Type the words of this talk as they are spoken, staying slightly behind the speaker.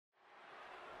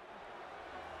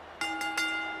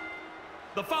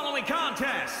The following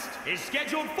contest is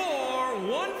scheduled for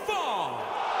one fall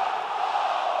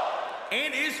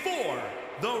and is for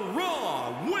the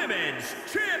Raw Women's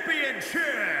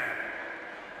Championship.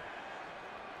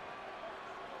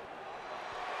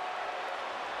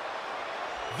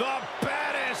 The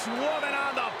baddest woman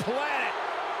on the planet.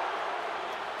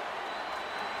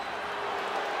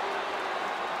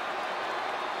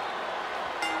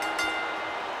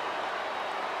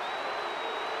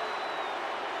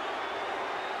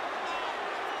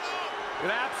 It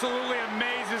absolutely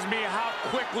amazes me how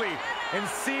quickly and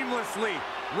seamlessly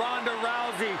Ronda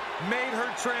Rousey made her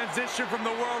transition from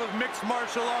the world of mixed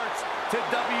martial arts to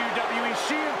WWE.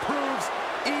 She improves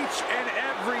each and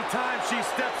every time she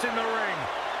steps in the ring.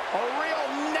 A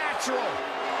real natural.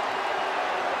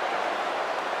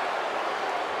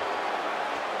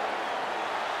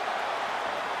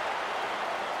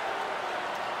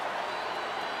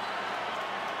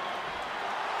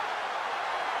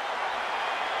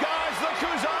 Guys, look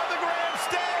who's on the grand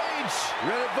stage.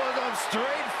 Ready for some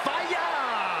straight fire.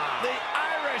 The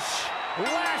Irish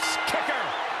lash kicker.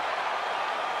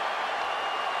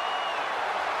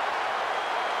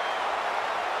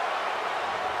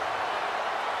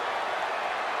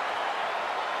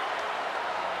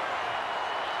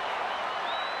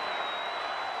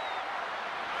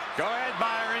 Go ahead,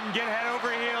 Byron. Get head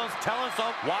over heels. Tell us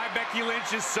why Becky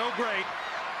Lynch is so great.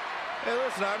 Hey,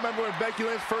 listen, I remember when Becky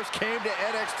Lynch first came to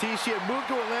NXT, she had moved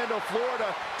to Orlando,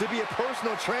 Florida to be a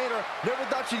personal trainer. Never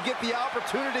thought she'd get the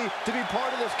opportunity to be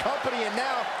part of this company, and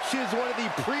now she is one of the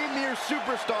premier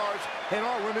superstars in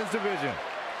our women's division.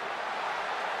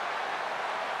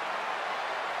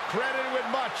 Credited with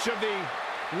much of the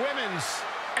women's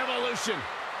evolution.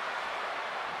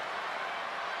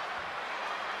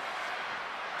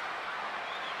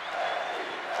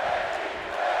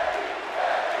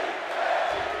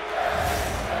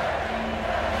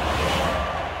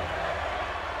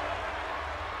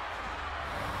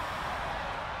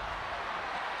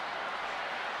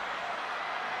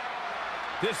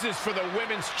 This is for the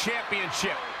Women's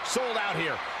Championship. Sold out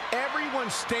here. Everyone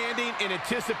standing in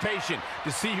anticipation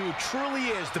to see who truly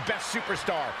is the best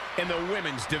superstar in the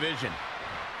women's division.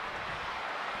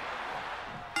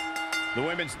 The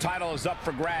women's title is up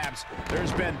for grabs.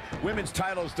 There's been women's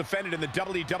titles defended in the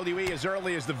WWE as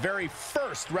early as the very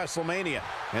first WrestleMania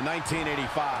in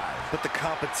 1985. But the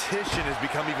competition has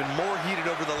become even more heated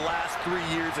over the last 3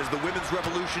 years as the women's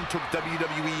revolution took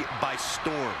WWE by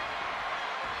storm.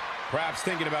 Perhaps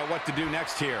thinking about what to do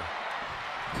next here.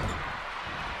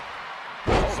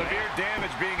 Severe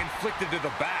damage being inflicted to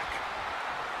the back.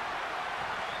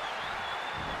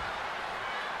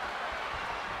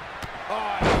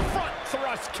 Oh, and a front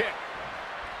thrust kick.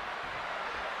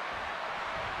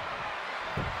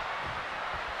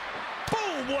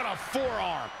 Boom, what a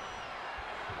forearm.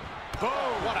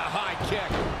 Boom, what a high kick.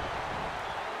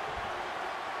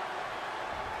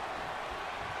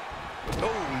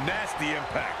 Oh, nasty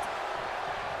impact.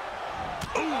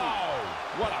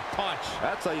 Oh, what a punch.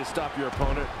 That's how you stop your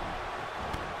opponent.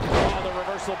 Oh, the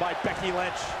reversal by Becky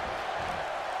Lynch.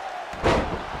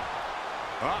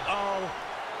 Uh-oh.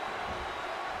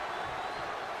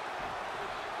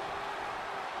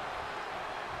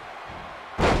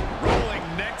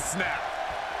 Rolling neck snap.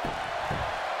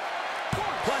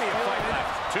 Plenty of fight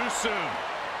left. Too soon.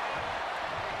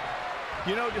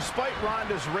 You know, despite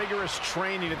Ronda's rigorous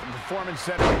training at the Performance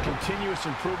Center and continuous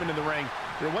improvement in the ring,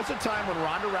 there was a time when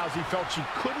Ronda Rousey felt she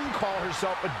couldn't call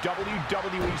herself a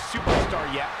WWE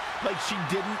superstar yet, like she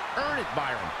didn't earn it,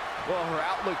 Byron. Well, her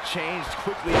outlook changed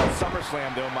quickly at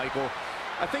SummerSlam, though, Michael.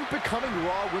 I think becoming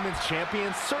Raw Women's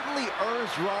Champion certainly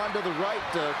earns Ronda the right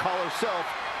to call herself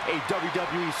a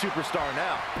WWE superstar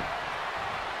now.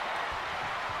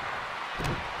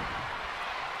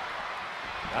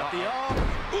 Got the arm.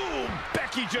 Ooh,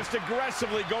 Becky just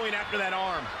aggressively going after that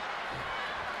arm.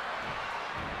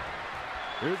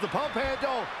 Here's the pump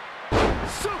handle.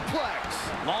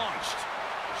 Suplex. Launched.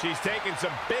 She's taking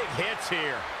some big hits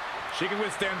here. She can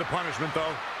withstand the punishment,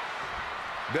 though.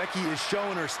 Becky is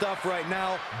showing her stuff right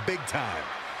now, big time.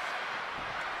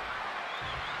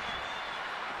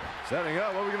 Setting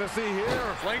up, what are we going to see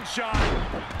here? Slingshot.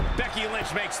 Becky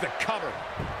Lynch makes the cover.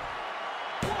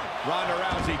 Ronda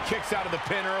Rousey kicks out of the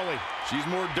pin early. She's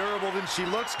more durable than she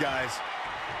looks, guys.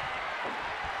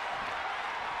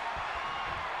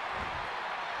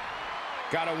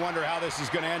 Gotta wonder how this is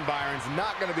gonna end, Byron. It's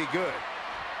not going to be good.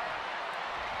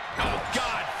 Oh,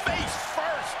 God, face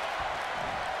first.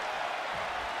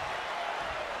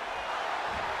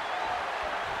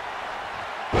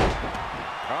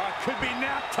 Could be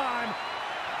nap time.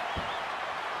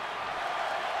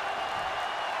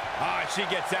 Ah, she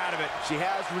gets out of it. She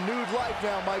has renewed life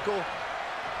now, Michael.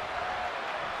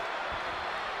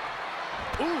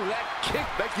 Ooh, that kick.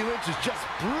 Becky Lynch is just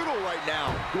brutal right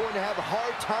now. Going to have a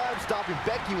hard time stopping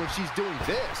Becky when she's doing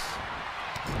this.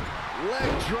 Leg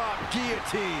drop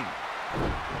guillotine.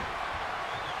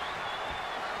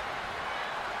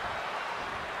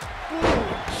 Ooh,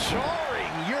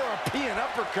 jarring European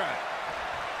uppercut.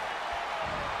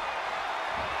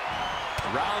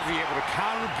 Rousey able to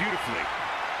counter beautifully.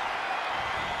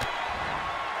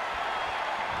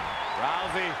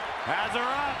 Rousey has her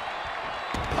up.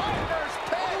 Piper's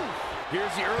pin.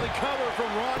 Here's the early cover from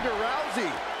Ronda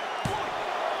Rousey.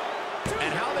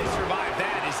 And how they survive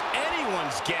that is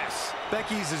anyone's guess.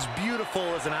 Becky's as beautiful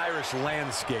as an Irish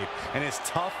landscape and as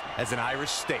tough as an Irish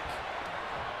steak.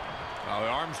 Oh, the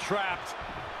arm's trapped.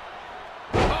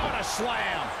 Oh, and a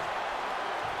slam.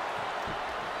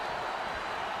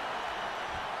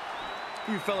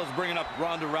 You fellas bringing up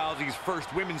Ronda Rousey's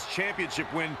first women's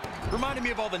championship win reminded me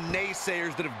of all the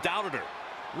naysayers that have doubted her.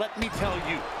 Let me tell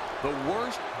you, the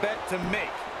worst bet to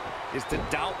make is to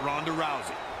doubt Ronda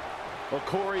Rousey. Well,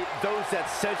 Corey, those that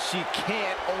said she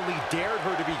can't only dared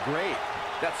her to be great.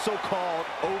 That so-called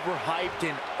overhyped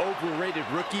and overrated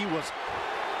rookie was...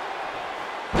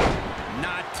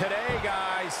 Not today,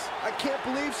 guys. I can't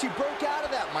believe she broke out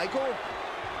of that, Michael.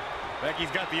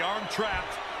 Becky's got the arm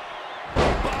trapped.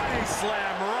 Body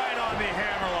slam right on the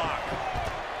hammerlock.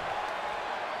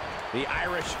 The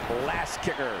Irish last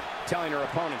kicker telling her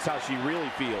opponents how she really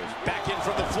feels. Back in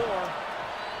from the floor.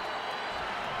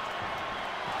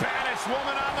 Baddest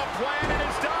woman on the planet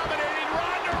is dominating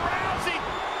Ronda Rousey.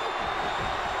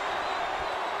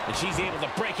 And she's able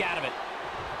to break out of it.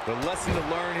 The lesson to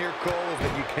learn here, Cole, is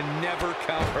that you can never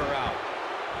count her out.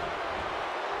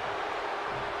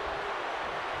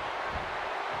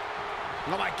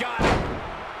 Oh, my God.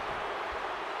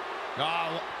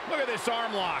 Oh, look at this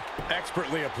arm lock.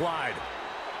 Expertly applied.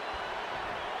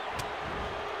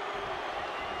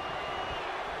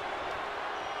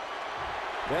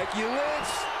 Becky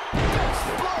Lynch.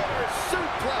 Exploder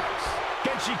suplex.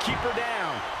 Can she keep her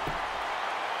down?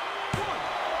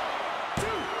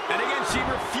 And again, she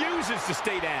refuses to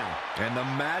stay down. And the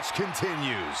match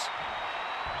continues.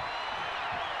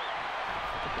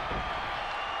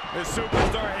 This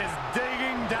superstar is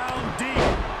digging down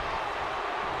deep.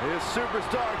 This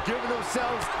superstar giving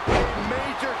themselves a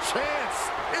major chance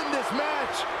in this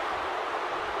match.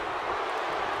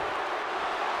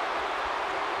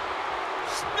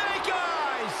 Snake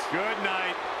eyes! Good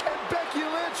night. Can Becky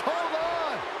Lynch hold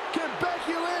on? Can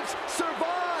Becky Lynch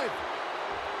survive?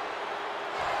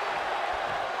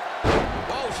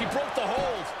 Oh, she broke the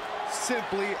hold.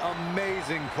 Simply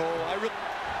amazing, Cole.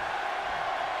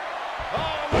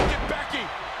 Oh, look at Becky.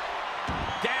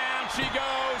 Down she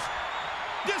goes.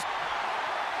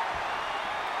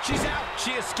 She's out.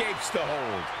 She escapes the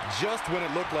hold. Just when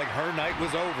it looked like her night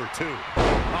was over, too.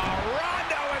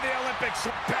 Ronda with the Olympics.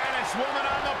 Baddest woman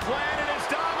on the planet is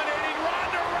dominating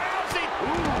Ronda Rousey.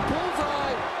 Ooh,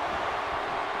 bullseye.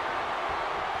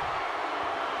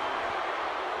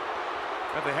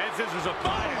 Got the head scissors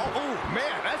applied. Oh,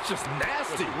 man, that's just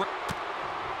nasty.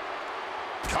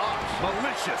 Gosh,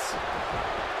 malicious.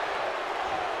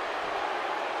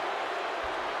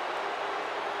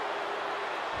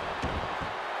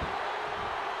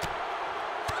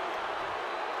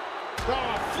 Oh,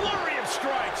 a flurry of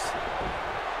strikes.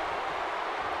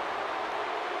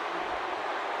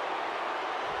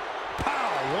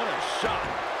 Pow, what a shot.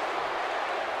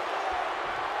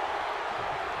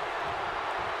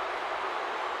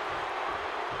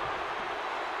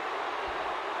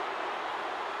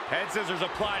 Head scissors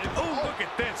applied. Oh, look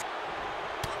at this.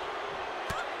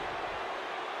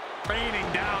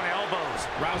 Raining down elbows.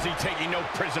 Rousey taking no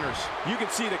prisoners. You can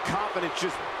see the confidence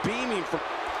just beaming from...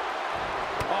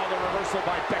 Oh, the reversal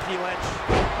by Becky Lynch.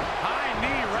 High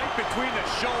knee right between the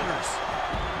shoulders.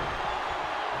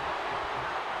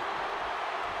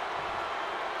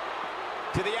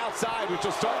 To the outside, which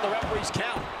will start the referee's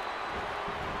count.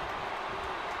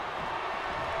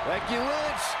 Becky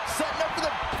Lynch setting up for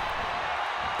the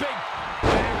big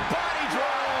body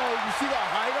drop. You see the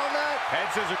height on that? Head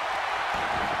scissors.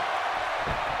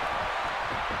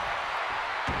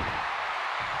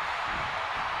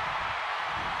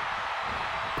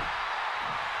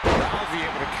 Rousey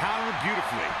able to counter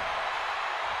beautifully.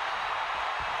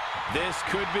 This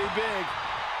could be big.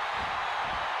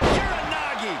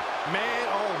 Uranagi. Man,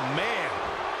 oh man.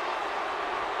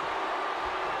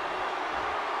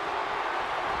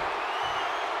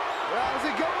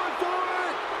 Rousey going for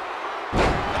it.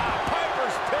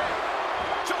 Piper's pick.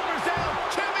 Shoulders down.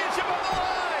 Championship on the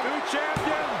line. New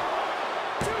champion.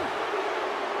 2,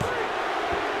 3.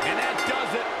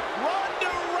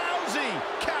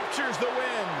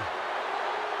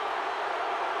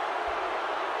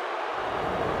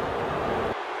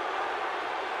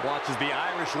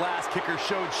 ass kicker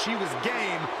showed she was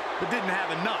game, but didn't have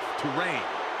enough to reign.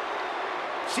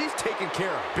 She's taking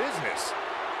care of business.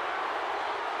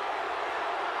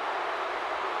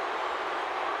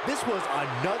 This was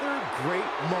another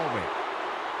great moment.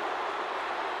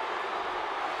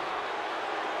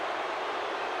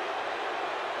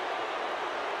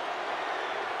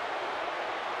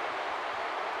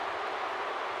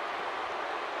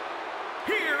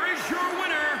 Here is your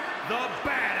winner, the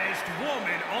baddest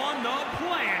woman on the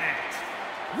planet,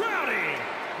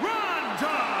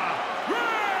 Ronda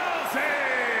Rousey!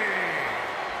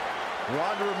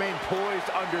 Ronda remained poised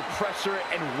under pressure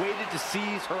and waited to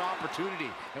seize her opportunity.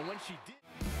 And when she did...